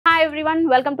Hi everyone,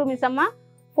 welcome to Missamma.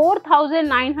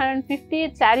 4,950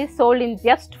 sarees sold in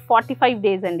just 45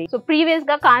 days andi. So previous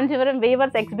ga Kanjivaram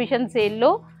Weavers exhibition sale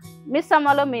lo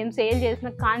Missamma lo mem sale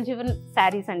chesina Kanjivaram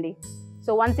sarees andi.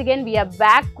 So once again we are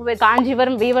back with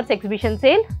Kanjivaram Weavers exhibition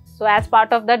sale. So as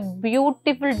part of that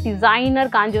beautiful designer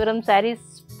Kanjivaram sarees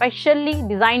specially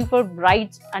designed for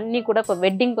brides anni kuda for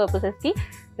wedding purposes ki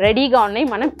రెడీగా ఉన్నాయి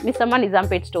మన Missamma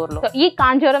Nizampet store లో. So ఈ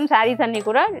కాంజీవరం శారీస్ అన్ని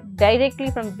కూడా directly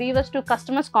from weavers to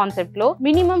customers concept లో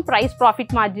minimum price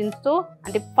profit margins తో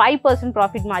అంటే 5%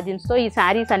 ప్రాఫిట్ మార్జిన్స్ తో ఈ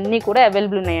శారీస్ అన్ని కూడా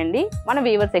అవైలబుల్ ఉన్నాయండి మన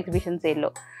వీవర్స్ ఎగ్జిబిషన్ సేల్ లో.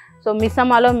 సో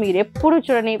మిస్సమ్మలో మీరు ఎప్పుడు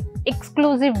చూడని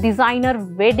exclusive designer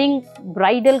wedding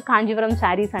bridal Kanjeevaram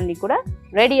saris అన్ని కూడా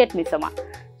రెడీ అట్ మిస్సమ్మ.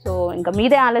 సో ఇంకా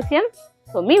మీదే ఆలస్యం.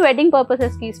 సో మీ వెడ్డింగ్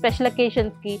పర్పసెస్ కి స్పెషల్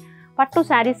అకేషన్స్ కి పట్టు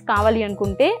శారీస్ కావాలి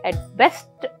అనుకుంటే అట్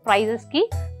బెస్ట్ ప్రైజెస్ కి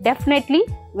definitely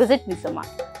visit Missamma.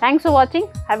 Thanks for watching.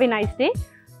 Have a nice day.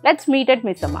 Let's meet at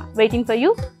Missamma. Waiting for you.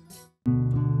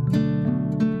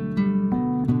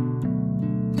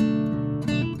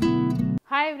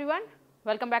 Hi everyone,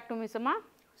 welcome back to Missamma.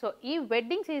 So ఈ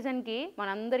వెడ్డింగ్ సీజన్కి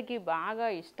మనందరికీ బాగా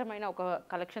ఇష్టమైన ఒక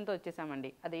కలెక్షన్తో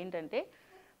వచ్చేసామండి. అదేంటంటే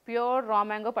ప్యూర్ రా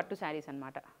మ్యాంగో పట్టు శారీస్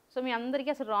అనమాట. సో మీ అందరికీ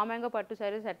అసలు రా మ్యాంగో పట్టు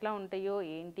శారీస్ ఎట్లా ఉంటాయో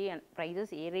ఏంటి,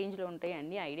 ప్రైజెస్ ఏ రేంజ్లో ఉంటాయి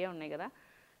అన్నీ ఐడియా ఉన్నాయి కదా.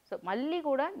 సో మళ్ళీ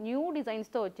కూడా న్యూ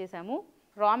డిజైన్స్తో వచ్చేసాము.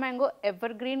 Raw mango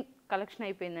ever green collection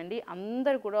అయిపోయిందండి.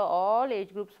 అందరు కూడా ఆల్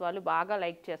ఏజ్ గ్రూప్స్ వాళ్ళు బాగా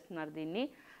లైక్ చేస్తున్నారు దీన్ని.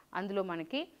 అందులో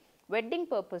మనకి వెడ్డింగ్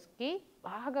పర్పస్కి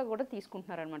బాగా కూడా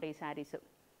తీసుకుంటున్నారు అనమాట ఈ శారీస్.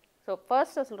 సో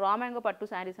ఫస్ట్ అసలు రా మ్యాంగో పట్టు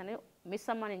శారీస్ అనేవి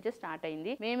మిస్సమ్మ నుంచే స్టార్ట్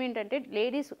అయింది. మేమేంటంటే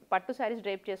లేడీస్ పట్టు శారీస్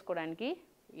డ్రైప్ చేసుకోవడానికి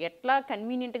ఎట్లా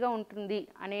కన్వీనియంట్గా ఉంటుంది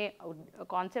అనే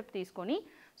కాన్సెప్ట్ తీసుకొని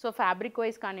సో ఫ్యాబ్రిక్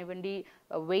వైజ్ కానివ్వండి,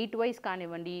 వెయిట్ వైజ్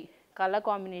కానివ్వండి, కలర్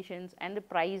కాంబినేషన్స్ అండ్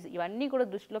ప్రైస్ ఇవన్నీ కూడా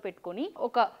దృష్టిలో పెట్టుకొని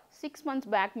ఒక 6 months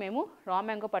బ్యాక్ మేము రా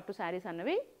మ్యాంగో పట్టు శారీస్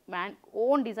అన్నవి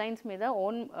ఓన్ డిజైన్స్ మీద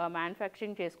ఓన్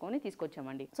మ్యానుఫ్యాక్చరింగ్ చేసుకొని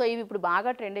తీసుకొచ్చామండి. సో ఇవి ఇప్పుడు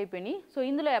బాగా ట్రెండ్ అయిపోయినాయి. సో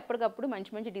ఇందులో ఎప్పటికప్పుడు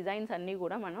మంచి మంచి డిజైన్స్ అన్నీ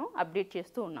కూడా మనం అప్డేట్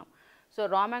చేస్తూ ఉన్నాం. సో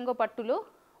రా మ్యాంగో పట్టులో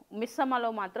మిస్సమ్మలో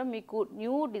మాత్రం మీకు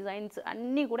న్యూ డిజైన్స్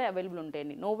అన్నీ కూడా అవైలబుల్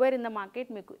ఉంటాయండి. నోవేర్ ఇన్ ద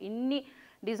మార్కెట్ మీకు ఇన్ని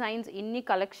డిజైన్స్ ఇన్ని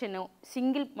కలెక్షన్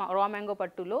సింగిల్ రా మ్యాంగో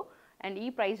పట్టులో అండ్ ఈ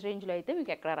ప్రైస్ రేంజ్లో అయితే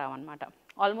మీకు ఎక్కడ రావన్నమాట.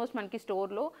 ఆల్మోస్ట్ మనకి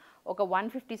స్టోర్లో ఒక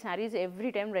 150 శారీస్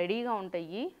ఎవ్రీ టైం రెడీగా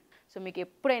ఉంటాయి. సో మీకు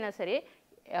ఎప్పుడైనా సరే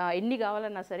ఎన్ని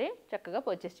కావాలన్నా సరే చక్కగా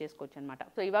పర్చేస్ చేసుకోవచ్చు అనమాట.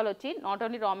 సో ఇవాళ వచ్చి నాట్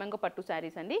ఓన్లీ రా మ్యాంగో పట్టు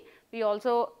శారీస్ అండి, we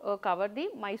also cover the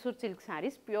Mysore silk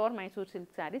saris, pure Mysore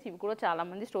silk saris. ఇవి కూడా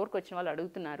చాలామంది స్టోర్కి వచ్చిన వాళ్ళు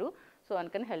అడుగుతున్నారు. సో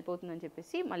అందుకని హెల్ప్ అవుతుందని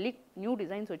చెప్పేసి మళ్ళీ న్యూ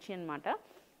డిజైన్స్ వచ్చాయి అనమాట.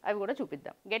 అవి కూడా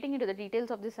చూపిద్దాం. Getting in to the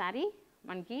details of the sari,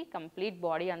 మనకి కంప్లీట్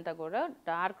బాడీ అంతా కూడా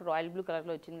డార్క్ రాయల్ బ్లూ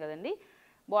కలర్లో వచ్చింది కదండి.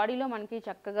 బాడీలో మనకి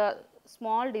చక్కగా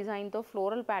స్మాల్ డిజైన్తో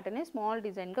ఫ్లోరల్ ప్యాటర్నే స్మాల్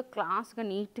డిజైన్గా క్లాస్గా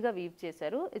నీట్గా వీవ్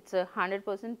చేశారు. It's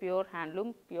 100% pure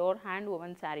handloom, pure hand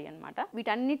woven sari అనమాట.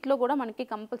 వీటన్నిటిలో కూడా మనకి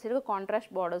కంపల్సరీగా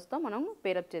కాంట్రాస్ట్ బార్డర్స్తో మనం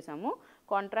పేరప్ చేసాము.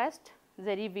 Contrast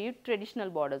zari weave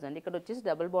traditional borders అండి. ఇక్కడ వచ్చేసి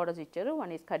డబుల్ బార్డర్స్ ఇచ్చారు.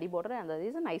 One is khadi border and other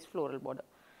is nice floral border.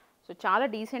 So చాలా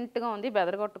డీసెంట్గా ఉంది,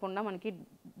 బెదరగొట్టకుండా మనకి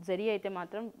జరీ అయితే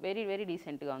మాత్రం వెరీ వెరీ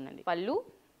డీసెంట్గా ఉందండి. పళ్ళు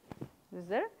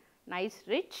is the nice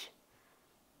rich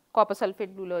copper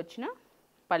sulphate బ్లూలో వచ్చిన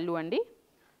పళ్ళు అండి.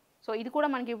 సో ఇది కూడా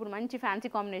మనకి ఇప్పుడు మంచి ఫ్యాన్సీ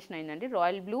కాంబినేషన్ అయిందండి.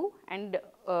 రాయల్ బ్లూ అండ్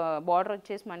బార్డర్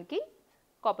వచ్చేసి మనకి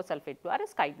copper sulphate blue or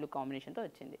sky blue కాంబినేషన్తో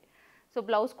వచ్చింది. సో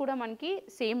బ్లౌజ్ కూడా మనకి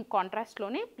సేమ్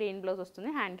కాంట్రాస్ట్లోనే ప్లెయిన్ బ్లౌజ్ వస్తుంది.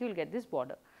 హ్యాండ్కి will get this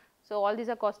border. So all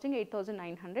these are casting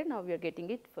 8,900. Now we are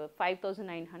getting it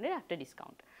 5,900 after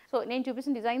discount. So నేను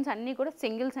చూపిస్తున్న డిజైన్స్ అన్నీ కూడా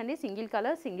సింగిల్స్ అండి, single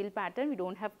colour, single pattern. We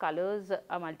don't have colours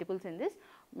multiples in this.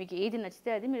 మీకు ఏది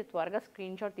నచ్చితే అది మీరు త్వరగా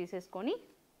స్క్రీన్ షాట్ తీసేసుకొని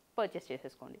పర్చేస్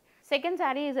చేసేసుకోండి. Second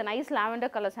sari is a nice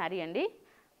lavender colour sari అండి.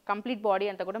 కంప్లీట్ బాడీ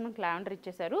అంతా కూడా మనకి లావెండర్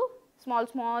ఇచ్చేసారు. Small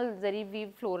small zari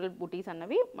weave floral బూటీస్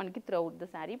అన్నవి మనకి త్రూఅవుట్ ద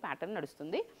శారీ ప్యాటర్న్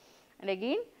నడుస్తుంది. And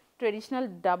again traditional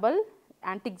double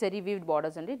antique zari weaved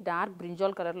borders అండి. డార్క్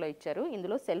బ్రింజాల్ కలర్లో ఇచ్చారు.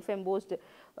 ఇందులో సెల్ఫ్ ఎంబోస్డ్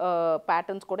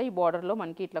ప్యాటర్న్స్ కూడా ఈ బార్డర్లో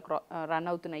మనకి ఇట్లా రన్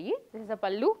అవుతున్నాయి. దిస్ ఇస్ అ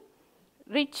పళ్ళు,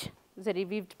 రిచ్ జరీ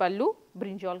వీవ్డ్ పళ్ళు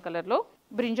బ్రింజాల్ కలర్లో,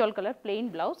 బ్రింజాల్ కలర్ ప్లెయిన్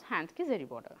బ్లౌజ్, హ్యాండ్స్కి జరీ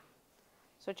బార్డర్.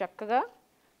 సో చక్కగా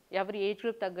ఎవరి ఏజ్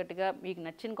గ్రూప్ తగ్గట్టుగా మీకు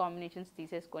నచ్చిన కాంబినేషన్స్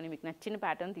తీసేసుకొని మీకు నచ్చిన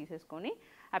ప్యాటర్న్ తీసేసుకొని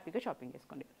హ్యాపీగా షాపింగ్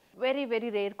చేసుకోండి. Very very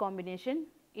rare combination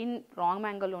in wrong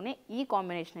మ్యాంగోలోనే ఈ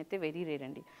కాంబినేషన్ అయితే వెరీ రేర్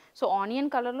అండి. సో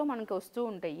ఆనియన్ కలర్లో మనకి వస్తూ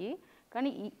ఉంటాయి,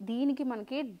 కానీ దీనికి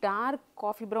మనకి dark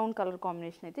coffee brown colour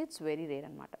combination అయితే ఇట్స్ వెరీ రేర్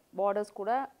అనమాట. బార్డర్స్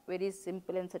కూడా వెరీ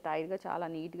సింపుల్ అండ్ సటైర్గా చాలా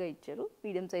నీట్గా ఇచ్చారు.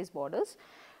 Medium size borders.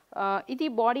 ఇది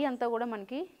బాడీ అంతా కూడా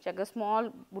మనకి చక్కగా స్మాల్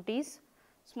బుటీస్,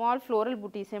 స్మాల్ ఫ్లోరల్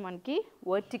బుటీసే మనకి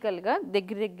వర్టికల్గా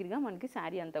దగ్గరగా మనకి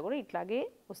శారీ అంతా కూడా ఇట్లాగే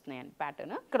వస్తున్నాయండి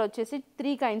ప్యాటర్న్. ఇక్కడ వచ్చేసి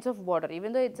 3 kinds of border.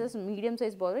 Even though it's medium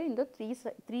size border, ఇందులో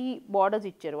 3 బార్డర్స్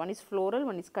ఇచ్చారు. One is floral,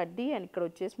 one is కడ్డీ, అండ్ ఇక్కడ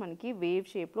వచ్చేసి మనకి వేవ్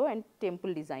షేప్లో అండ్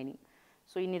టెంపుల్ డిజైనింగ్.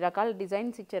 సో ఇన్ని రకాల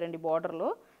డిజైన్స్ ఇచ్చారండి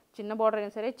బార్డర్లో. చిన్న బార్డర్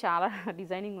అయినా సరే చాలా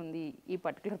డిజైనింగ్ ఉంది ఈ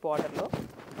పర్టికులర్ బార్డర్లో.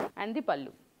 అండ్ ది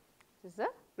పళ్ళు, this is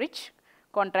a rich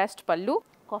contrast pallu,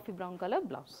 coffee brown color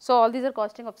blouse. So all these are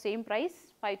costing of same price,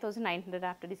 5,900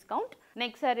 after discount.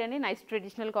 Next saree ani nice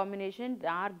traditional combination,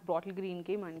 dark bottle green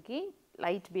ki manaki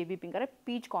light baby pink or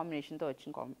peach combination tho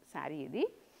vachina saree idi.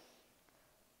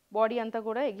 Body anta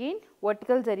kuda again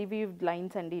vertical zari weaved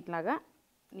lines andi itlaga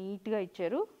neat ga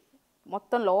icharu.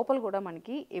 Mottam lopal kuda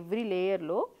manaki every layer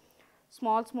lo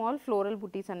small floral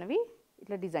booties annavi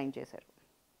itla design chesaru.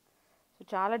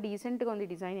 So chaala decent ga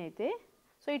undi design aithe.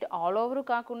 So ఇటు all over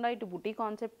కాకుండా ఇటు బుటీ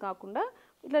concept కాకుండా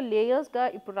ఇట్లా లేయర్స్గా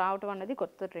ఇప్పుడు రావటం అనేది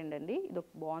కొత్త trend అండి. ఇది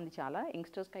బాగుంది చాలా,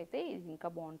 యంగ్స్టర్స్కి అయితే ఇది ఇంకా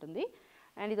బాగుంటుంది.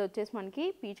 అండ్ ఇది వచ్చేసి మనకి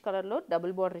పీచ్ కలర్లో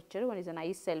డబుల్ బార్డర్ ఇచ్చారు. One is a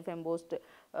nice self embossed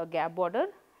gap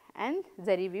border and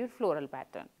zari weaved floral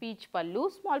pattern. Peach పళ్ళు,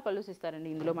 స్మాల్ పళ్ళుస్ ఇస్తారండి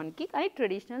ఇందులో మనకి, కానీ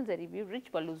ట్రెడిషనల్ జరీ వీవ్డ్ రిచ్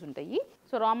పళ్ళుస్ ఉంటాయి.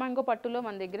 సో రా మ్యాంగో పట్టులో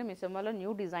మన దగ్గర మిస్సమ్మలో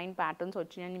న్యూ డిజైన్ ప్యాటర్న్స్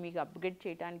వచ్చినాయని మీకు అప్డేట్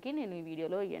చేయడానికి నేను ఈ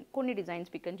వీడియోలో కొన్ని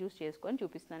డిజైన్స్ పిక్ అండ్ చూస్ చేసుకొని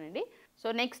చూపిస్తానండి. సో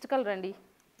నెక్స్ట్ కలర్ అండి,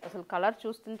 అసలు కలర్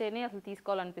చూస్తుంటేనే అసలు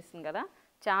తీసుకోవాలనిపిస్తుంది కదా,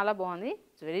 చాలా బాగుంది.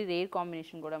 ఇట్స్ వెరీ రేర్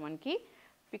కాంబినేషన్ కూడా మనకి.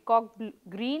 Peacock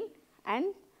green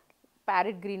and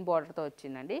parrot green బార్డర్తో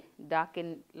వచ్చిందండి. డార్క్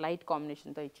అండ్ లైట్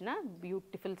కాంబినేషన్తో ఇచ్చిన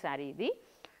బ్యూటిఫుల్ శారీ ఇది.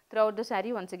 Throughout the sari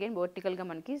once again వర్టికల్గా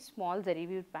మనకి small zari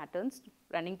weave patterns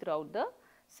running throughout the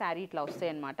sari ఇట్లా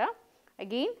వస్తాయి అన్నమాట.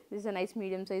 Again this a nice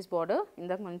medium size border.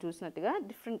 ఇందాక మనం చూసినట్టుగా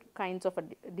డిఫరెంట్ కైండ్స్ ఆఫ్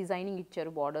డిజైనింగ్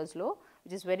ఇచ్చారు బార్డర్స్లో,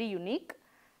 which is very unique.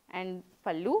 And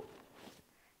పళ్ళు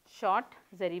షార్ట్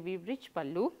జరీ వీవ్ రిచ్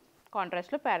పళ్ళు,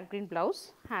 కాంట్రాస్ట్లో ప్యారెట్ గ్రీన్ బ్లౌజ్,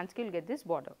 హ్యాండ్స్కి will get this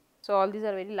border. So all these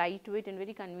are very light weight and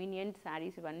very convenient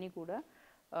saris. ఇవన్నీ కూడా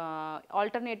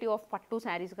ఆల్టర్నేటివ్ ఆఫ్ పట్టు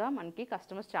శారీస్గా మనకి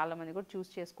customers చాలామంది కూడా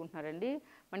చూస్ చేసుకుంటున్నారండి.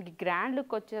 మనకి గ్రాండ్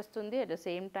లుక్ వచ్చేస్తుంది, at the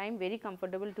same time very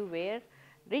comfortable to wear,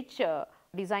 rich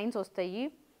designs వస్తాయి,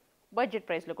 బడ్జెట్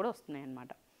ప్రైస్లో కూడా వస్తున్నాయి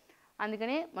అన్నమాట.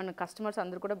 అందుకనే మన కస్టమర్స్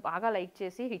అందరూ కూడా బాగా లైక్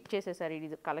చేసి హిట్ చేసేసారు ఈ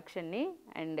కలెక్షన్ని.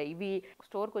 అండ్ ఇవి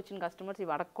స్టోర్కి వచ్చిన కస్టమర్స్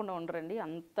ఇవి అడగకుండా ఉండరండి,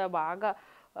 అంత బాగా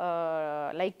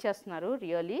లైక్ చేస్తున్నారు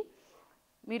రియల్లీ.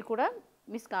 మీరు కూడా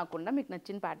మిస్ కాకుండా మీకు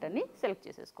నచ్చిన ప్యాటర్న్ని సెలెక్ట్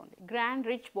చేసేసుకోండి. గ్రాండ్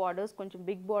రిచ్ బార్డర్స్, కొంచెం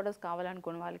బిగ్ బార్డర్స్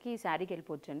కావాలనుకునే వాళ్ళకి ఈ శారీకి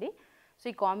వెళ్ళిపోవచ్చండి. సో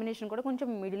ఈ కాంబినేషన్ కూడా కొంచెం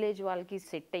మిడిల్ ఏజ్ వాళ్ళకి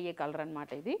సెట్ అయ్యే కలర్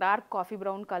అనమాట. ఇది dark coffee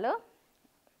brown colour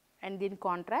and దీని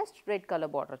కాంట్రాస్ట్ రెడ్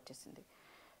కలర్ బార్డర్ వచ్చేసింది.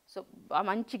 సో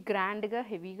మంచి గ్రాండ్గా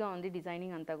హెవీగా ఉంది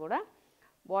డిజైనింగ్ అంతా కూడా.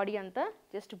 బాడీ అంతా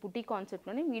జస్ట్ బుటీ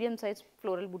కాన్సెప్ట్లోని మీడియం సైజ్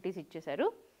ఫ్లోరల్ బుటీస్ ఇచ్చేసారు.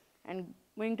 And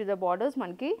moving to the borders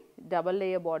మనకి double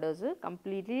layer borders,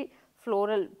 completely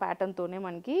floral ప్యాటర్న్తోనే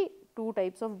మనకి 2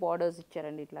 types ఆఫ్ బార్డర్స్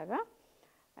ఇచ్చారండి ఇట్లాగా.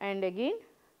 అండ్ అగైన్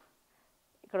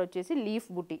ఇక్కడ వచ్చేసి లీఫ్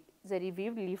బుటీ, జరీ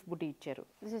వీవ్ లీఫ్ బుటీ ఇచ్చారు.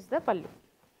 దిస్ ఇస్ ద పళ్ళు,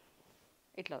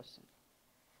 ఇట్లా వస్తుంది.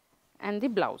 And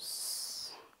the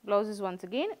blouse is once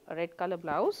again red colour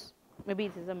blouse, maybe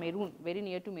this is a maroon, very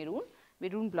near to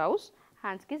maroon blouse,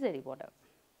 hands ki zari border.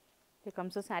 Here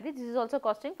comes the saree. This is also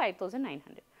costing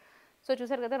 5,900. So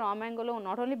చూసారు కదా, రా మ్యాంగోలో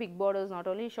not only big borders, not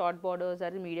only short borders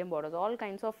are medium borders, all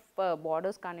kinds of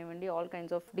borders కానివ్వండి, all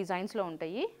kinds of డిజైన్స్లో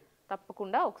ఉంటాయి.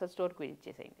 తప్పకుండా ఒకసారి స్టోర్కి visit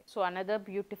చేసేయండి. So another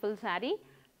beautiful sari,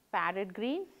 parrot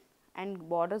green and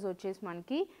borders వచ్చేసి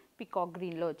మనకి పికాక్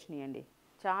గ్రీన్లో వచ్చినాయండి.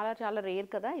 చాలా చాలా రేర్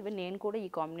కదా, ఈవెన్ నేను కూడా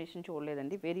ఈ కాంబినేషన్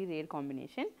చూడలేదండి, very rare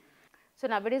combination. So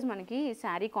nowadays మనకి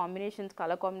శారీ కాంబినేషన్స్,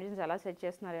 కలర్ కాంబినేషన్స్ ఎలా సెట్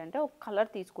చేస్తున్నారు అంటే, ఒక కలర్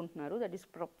తీసుకుంటున్నారు. దట్ ఈస్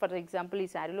ఫర్ ఎగ్జాంపుల్ ఈ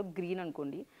శారీలో గ్రీన్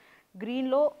అనుకోండి,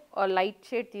 గ్రీన్లో లైట్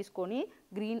షేడ్ తీసుకొని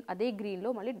అదే గ్రీన్లో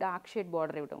మళ్ళీ డార్క్ షేడ్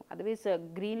బార్డర్ ఇవ్వడం, అదర్వైజ్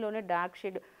గ్రీన్లోనే డార్క్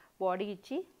షేడ్ బాడీ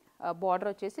ఇచ్చి బార్డర్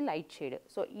వచ్చేసి లైట్ షేడ్.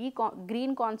 సో ఈ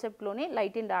green కాన్సెప్ట్లోనే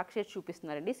light and dark shade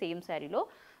చూపిస్తున్నారండి same శారీలో.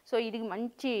 సో ఇది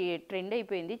మంచి ట్రెండ్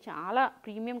అయిపోయింది, చాలా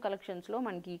ప్రీమియం కలెక్షన్స్లో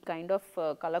మనకి ఈ కైండ్ ఆఫ్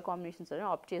కలర్ కాంబినేషన్స్ అనేవి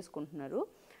ఆప్ట్ చేసుకుంటున్నారు.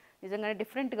 నిజంగానే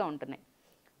డిఫరెంట్గా ఉంటున్నాయి.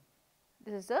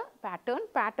 దిస్ ఇస్ అ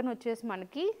ప్యాటర్న్ వచ్చేసి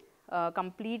మనకి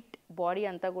కంప్లీట్ బాడీ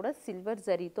అంతా కూడా సిల్వర్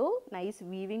జరీతో నైస్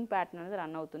వీవింగ్ ప్యాటర్న్ అనేది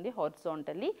రన్ అవుతుంది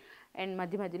హారిజాంటల్లీ. అండ్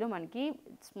మధ్యలో మనకి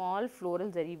స్మాల్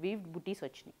ఫ్లోరల్ జరీ వీవ్డ్ బుటీస్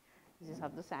వచ్చినాయి. This is how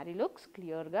the sari looks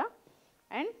క్లియర్గా.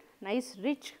 And nice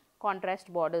rich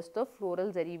contrast బార్డర్స్తో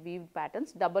floral zari weaved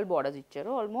patterns, double borders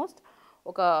ఇచ్చారు. ఆల్మోస్ట్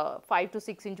ఒక 5 to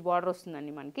 6 inch బార్డర్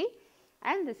వస్తుందండి మనకి.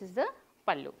 అండ్ దిస్ ఇస్ ద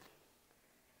పళ్ళు.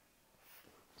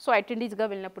 సో అటెండీస్గా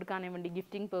వెళ్ళినప్పుడు కానివ్వండి,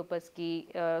 గిఫ్టింగ్ పర్పస్కి,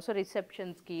 సో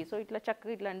రిసెప్షన్స్కి, సో ఇట్లా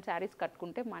చక్కగా ఇట్లాంటి శారీస్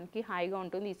కట్టుకుంటే మనకి హాయిగా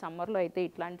ఉంటుంది. ఈ సమ్మర్లో అయితే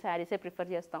ఇట్లాంటి శారీసే ప్రిఫర్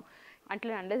చేస్తాం.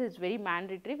 Unless it's very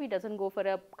mandatory, we doesn't go for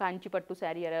a కాంచిపట్టు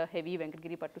sari are heavy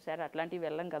Venkatagiri పట్టు శారీ, అట్లాంటివి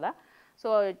వెళ్ళం కదా. సో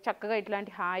చక్కగా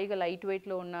ఇట్లాంటి హాయిగా లైట్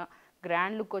వెయిట్లో ఉన్న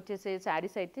గ్రాండ్ లుక్ వచ్చేసే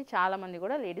శారీస్ అయితే చాలామంది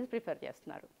కూడా లేడీస్ ప్రిఫర్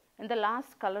చేస్తున్నారు. And the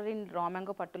last colour in raw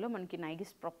mango పట్టులో మనకి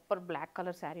nice proper black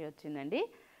colour sari వచ్చిందండి.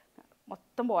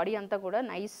 మొత్తం బాడీ అంతా కూడా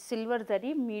nice silver zari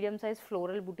medium size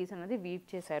floral బుటీస్ అనేది వీవ్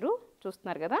చేశారు.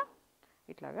 చూస్తున్నారు కదా,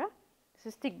 ఇట్లాగా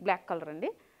థిక్ బ్లాక్ కలర్ అండి.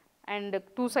 And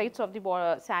 2 sides of the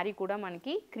sari కూడా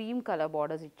మనకి క్రీమ్ కలర్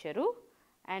బార్డర్స్ ఇచ్చారు.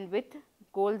 And with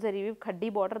gold zari weave కడ్డీ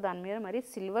బార్డర్, దాని మీద మరి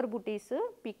సిల్వర్ బుటీస్,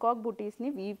 పీకాక్ బుటీస్ని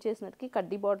వీవ్ చేసినట్టుకి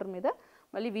కడ్డీ బార్డర్ మీద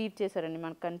మళ్ళీ వీవ్ చేశారండి.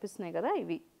 మనకు కనిపిస్తున్నాయి కదా,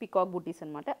 ఇవి పీకాక్ బుటీస్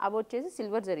అనమాట. అవి వచ్చేసి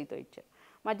సిల్వర్ జరీతో ఇచ్చారు.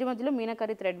 మధ్య మధ్యలో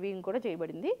మీనాకరీ థ్రెడ్ వీవింగ్ కూడా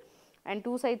చేయబడింది. అండ్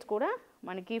 2 సైడ్స్ కూడా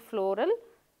మనకి ఫ్లోరల్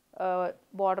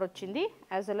బార్డర్ వచ్చింది,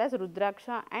 as well as rudraksha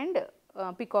and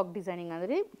peacock designing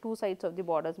అనేది 2 సైడ్స్ ఆఫ్ ది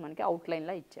బార్డర్స్ మనకి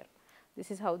అవుట్లైన్లో ఇచ్చారు.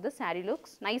 This is how the sari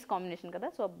looks. Nice combination కదా.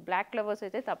 సో బ్లాక్ లవర్స్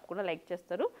అయితే తప్పకుండా లైక్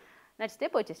చేస్తారు. నచ్చితే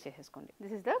పర్చేస్ చేసేసుకోండి.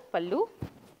 దిస్ ఇస్ ద పల్లు,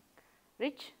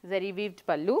 రిచ్ జరీ వీవ్డ్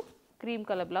పల్లు, క్రీమ్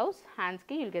కలర్ బ్లౌజ్,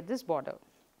 హ్యాండ్స్కి you'll get this border.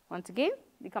 Once again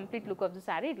the complete look of the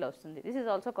sari ఇట్లా వస్తుంది. This is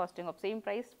also casting of same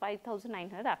price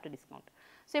 5,900 after discount.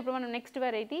 So ఇప్పుడు మనం నెక్స్ట్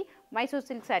వెరైటీ మైసూర్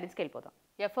సిల్క్ శారీస్కి వెళ్ళిపోతాం.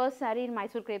 First sari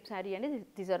Mysore crepe sari అండి.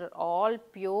 These are all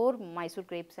pure Mysore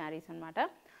crepe saris అనమాట.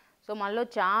 So మనలో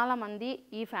చాలామంది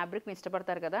ఈ ఫ్యాబ్రిక్ని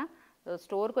ఇష్టపడతారు కదా.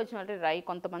 స్టోర్కి వచ్చిన వాళ్ళు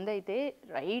కొంతమంది అయితే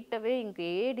రైట్ అవే ఇంకే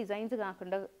డిజైన్స్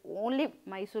కాకుండా ఓన్లీ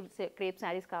మైసూర్ క్రేప్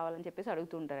శారీస్ కావాలని చెప్పేసి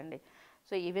అడుగుతుంటారండి.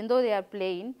 So even though they are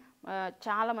plain,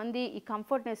 చాలామంది ఈ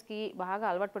కంఫర్ట్నెస్కి బాగా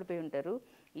అలవాటు పడిపోయి ఉంటారు.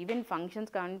 ఈవెన్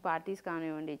ఫంక్షన్స్ కానీ పార్టీస్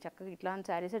కానివ్వండి, చక్కగా ఇట్లాంటి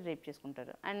శారీసే డ్రేప్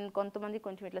చేసుకుంటారు. అండ్ కొంతమంది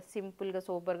కొంచెం ఇట్లా సింపుల్గా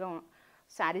సూపర్గా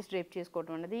శారీస్ డ్రేప్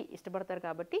చేసుకోవడం అనేది ఇష్టపడతారు.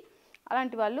 కాబట్టి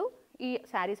అలాంటి వాళ్ళు ఈ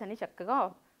శారీస్ అన్ని చక్కగా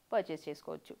పర్చేస్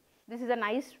చేసుకోవచ్చు. దిస్ ఈజ్ అ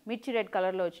నైస్ మిర్చి రెడ్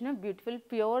కలర్లో వచ్చిన beautiful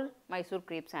pure Mysore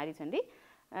crepe saris అండి.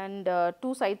 And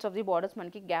 2 sides of the borders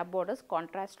మనకి గ్యాప్ బార్డర్స్,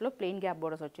 కాంట్రాస్ట్లో ప్లెయిన్ గ్యాప్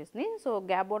బార్డర్స్ వచ్చేసినాయి. సో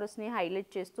గ్యాప్ బార్డర్స్ని హైలైట్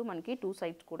చేస్తూ మనకి 2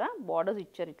 సైడ్స్ కూడా బార్డర్స్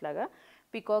ఇచ్చారు. ఇట్లాగా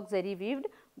peacock zari weaved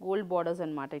gold borders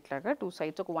అనమాట. ఇట్లాగా 2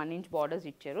 సైడ్స్ ఒక 1 ఇంచ్ బార్డర్స్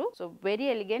ఇచ్చారు. So very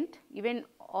elegant. Even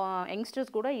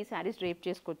youngsters కూడా ఈ శారీస్ డ్రేప్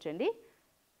చేసుకోవచ్చండి.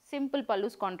 సింపుల్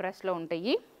పల్లూస్ కాంట్రాస్ట్లో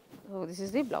ఉంటాయి. So this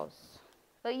is the blouse.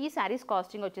 So ఈ శారీస్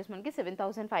కాస్టింగ్ వచ్చేసి మనకి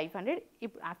 7,500.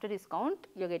 ఇప్పుడు after discount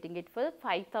you're getting it for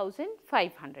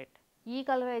 5,500. ఈ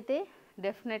కలర్ అయితే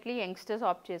డెఫినెట్లీ యంగ్స్టర్స్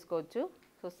ఆప్ట్ చేసుకోవచ్చు.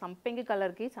 సో సంపెంగి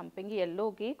కలర్కి, సంపెంగి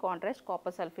ఎల్లోకి contrast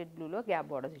copper sulphate బ్లూలో gap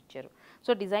borders ఇచ్చారు.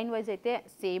 సో డిజైన్ వైజ్ అయితే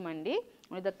సేమ్ అండి,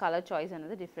 ద కలర్ చాయిస్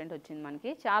అనేది డిఫరెంట్ వచ్చింది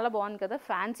మనకి. చాలా బాగుంది కదా,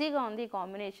 ఫ్యాన్సీగా ఉంది ఈ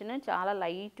కాంబినేషన్. చాలా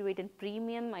light weight and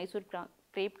premium Mysore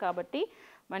crepe కాబట్టి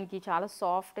మనకి చాలా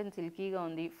సాఫ్ట్ అండ్ సిల్కీగా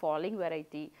ఉంది. ఫాలింగ్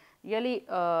వెరైటీ రియలీ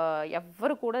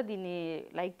ఎవ్వరు కూడా దీన్ని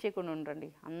లైక్ చేయకుండా ఉండరండి.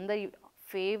 అందరి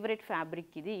ఫేవరెట్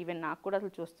ఫ్యాబ్రిక్ ఇది. ఈవెన్ నాకు కూడా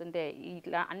అసలు చూస్తుంటే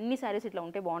ఇట్లా అన్ని శారీస్ ఇట్లా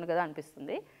ఉంటే బాగుంది కదా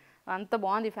అనిపిస్తుంది. అంత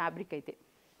బాగుంది ఫ్యాబ్రిక్ అయితే.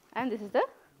 అండ్ దిస్ ఇస్ ద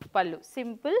పల్లు,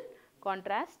 సింపుల్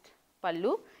కాంట్రాస్ట్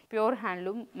పల్లు, pure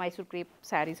handloom Mysore crepe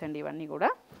saris అండి ఇవన్నీ కూడా.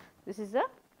 This is the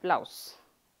blouse.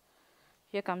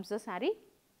 Here comes the sari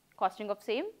casting of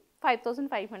same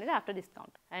 5,500 after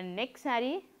discount. And next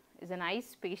sari is a nice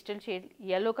pastel shade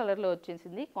yellow కలర్లో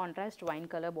వచ్చేసింది. Contrast wine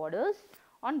colour borders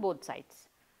on both sides.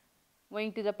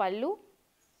 Going to the pallu,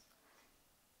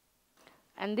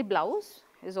 and the blouse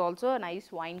is also a nice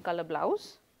wine color blouse,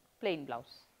 plain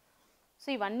blouse. So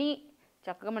ఇవన్నీ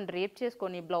చక్కగా మనం drape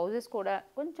చేసుకొని blouses కూడా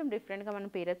కొంచెం డిఫరెంట్గా మనం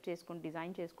పేరప్ చేసుకుని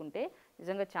డిజైన్ చేసుకుంటే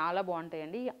నిజంగా చాలా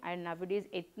బాగుంటాయండి. అండ్ నవ్డేస్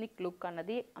ఎథ్నిక్ లుక్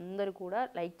అన్నది అందరూ కూడా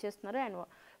లైక్ చేస్తున్నారు. అండ్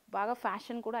బాగా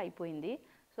ఫ్యాషన్ కూడా అయిపోయింది.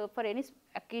 సో ఫర్ ఎనీ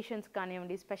అకేషన్స్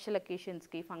కానివ్వండి, స్పెషల్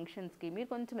అకేషన్స్కి, ఫంక్షన్స్కి మీరు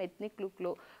కొంచెం ఎథ్నిక్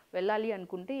లుక్లో వెళ్ళాలి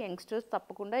అనుకుంటే యంగ్స్టర్స్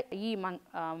తప్పకుండా ఈ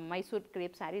మైసూర్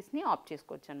క్రేప్ శారీస్ని ఆప్ట్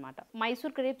చేసుకోవచ్చు అనమాట.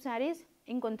 మైసూర్ క్రేప్ శారీస్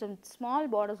ఇంకొంచెం స్మాల్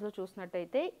బార్డర్స్లో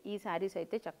చూసినట్టయితే ఈ శారీస్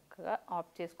అయితే చక్కగా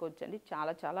ఆప్ట్ చేసుకోవచ్చు అండి.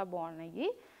 చాలా చాలా బాగున్నాయి,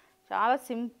 చాలా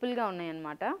సింపుల్గా ఉన్నాయి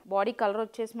అనమాట. బాడీ కలర్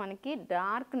వచ్చేసి మనకి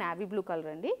డార్క్ నావీ బ్లూ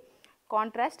కలర్ అండి.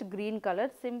 Contrast green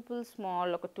colour, simple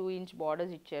small ఒక 2 ఇంచ్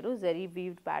బార్డర్స్ ఇచ్చారు. Zari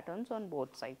weaved patterns on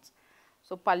both sides.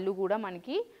 So పళ్ళు కూడా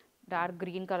మనకి డార్క్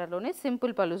గ్రీన్ కలర్లోనే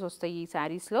సింపుల్ పళ్ళుస్ వస్తాయి ఈ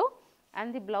శారీస్లో.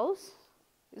 And the blouse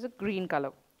is a green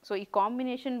colour. So ఈ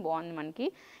కాంబినేషన్ బాగుంది మనకి.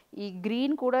 ఈ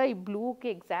గ్రీన్ కూడా ఈ బ్లూకి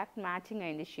ఎగ్జాక్ట్ మ్యాచింగ్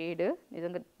అయింది షేడ్.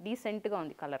 నిజంగా డీసెంట్గా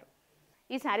ఉంది కలర్.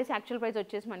 ఈ శారీస్ యాక్చువల్ ప్రైస్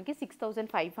వచ్చేసి మనకి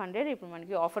 6,500. ఇప్పుడు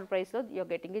మనకి ఆఫర్ ప్రైస్లో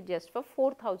you're getting it just for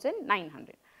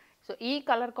 4,900. So ఈ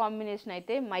కలర్ కాంబినేషన్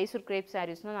అయితే మైసూర్ క్రేప్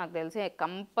శారీస్లో నాకు తెలిసి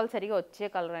కంపల్సరీగా వచ్చే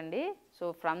కలర్ అండి. సో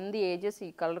ఫ్రమ్ ది ఏజెస్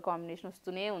ఈ కలర్ కాంబినేషన్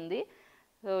వస్తూనే ఉంది.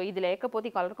 సో ఇది లేకపోతే,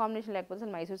 ఈ కలర్ కాంబినేషన్ లేకపోతే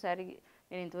మైసూర్ శారీ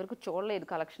నేను ఇంతవరకు చూడలేదు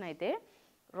కలెక్షన్ అయితే.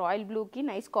 రాయల్ బ్లూకి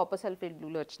నైస్ కాపర్ సల్ఫేట్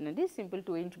బ్లూలో వచ్చింది. Simple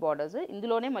 2 inch borders.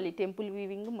 ఇందులోనే మళ్ళీ టెంపుల్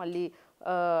వీవింగ్, మళ్ళీ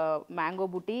మ్యాంగో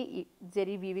బుటీ,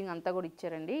 జెరీ వీవింగ్ అంతా కూడా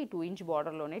ఇచ్చారండి. 2 ఇంచ్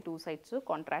బార్డర్లోనే 2 సైడ్స్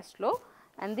కాంట్రాస్ట్లో.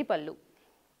 అండ్ ది పళ్ళు.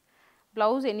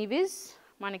 బ్లౌజ్ ఎనీవేస్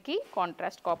మనకి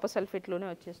కాంట్రాస్ట్ కాపర్ సల్ఫేట్లోనే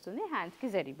వచ్చేస్తుంది. హ్యాండ్స్కి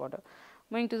zari border.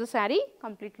 Moving to the sari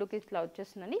complete look ఇట్లా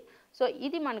వచ్చేస్తుందండి. సో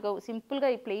ఇది మనకు సింపుల్గా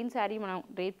ఈ ప్లెయిన్ శారీ మనం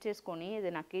డ్రేప్ చేసుకొని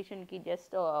ఏదైనా అకేషన్కి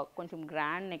జస్ట్ కొంచెం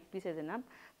గ్రాండ్ నెక్ పీస్ ఏదైనా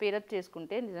పేరప్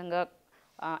చేసుకుంటే నిజంగా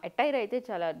అటైర్ అయితే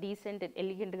చాలా డీసెంట్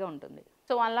ఎలిగెంట్గా ఉంటుంది.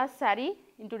 So one last sari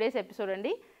in today's episode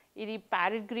అండి. ఇది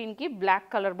ప్యారెట్ గ్రీన్కి బ్లాక్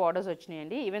కలర్ బార్డర్స్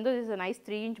వచ్చినాయండి. Even though this nice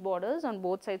 3-inch borders on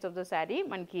both sides of the sari.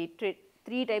 మనకి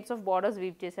 3 types ఆఫ్ బార్డర్స్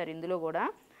వీవ్ చేశారు ఇందులో కూడా.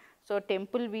 So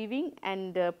temple weaving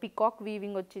and peacock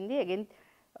weaving వచ్చింది. Again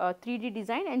 3D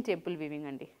design and temple weaving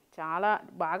అండి. చాలా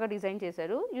బాగా డిజైన్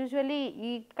చేశారు. యూజువల్లీ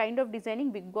ఈ కైండ్ ఆఫ్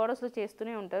డిజైనింగ్ బిగ్ బార్డర్స్లో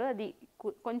చేస్తూనే ఉంటారు, అది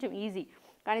కొంచెం ఈజీ.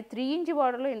 కానీ 3-inch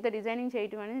బార్డర్లో ఎంత డిజైనింగ్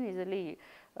చేయటం అనేది నిజంలీ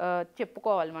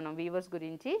చెప్పుకోవాలి మనం వీవర్స్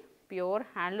గురించి. ప్యూర్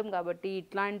హ్యాండ్లూమ్ కాబట్టి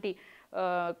ఇట్లాంటి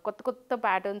కొత్త కొత్త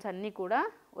ప్యాటర్న్స్ అన్నీ కూడా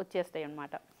వచ్చేస్తాయి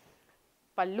అన్నమాట.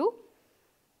 పళ్ళు,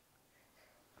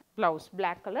 blouse,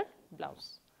 black colour blouse.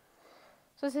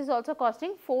 So this is also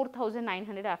costing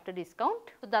 4,900 after discount.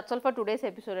 So that's all for today's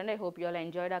episode, and I hope you all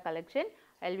enjoyed our collection.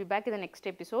 I'll be back in the next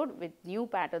episode with new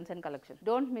patterns and collections.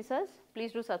 Don't miss us.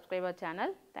 Please do subscribe our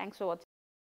channel. Thanks for watching.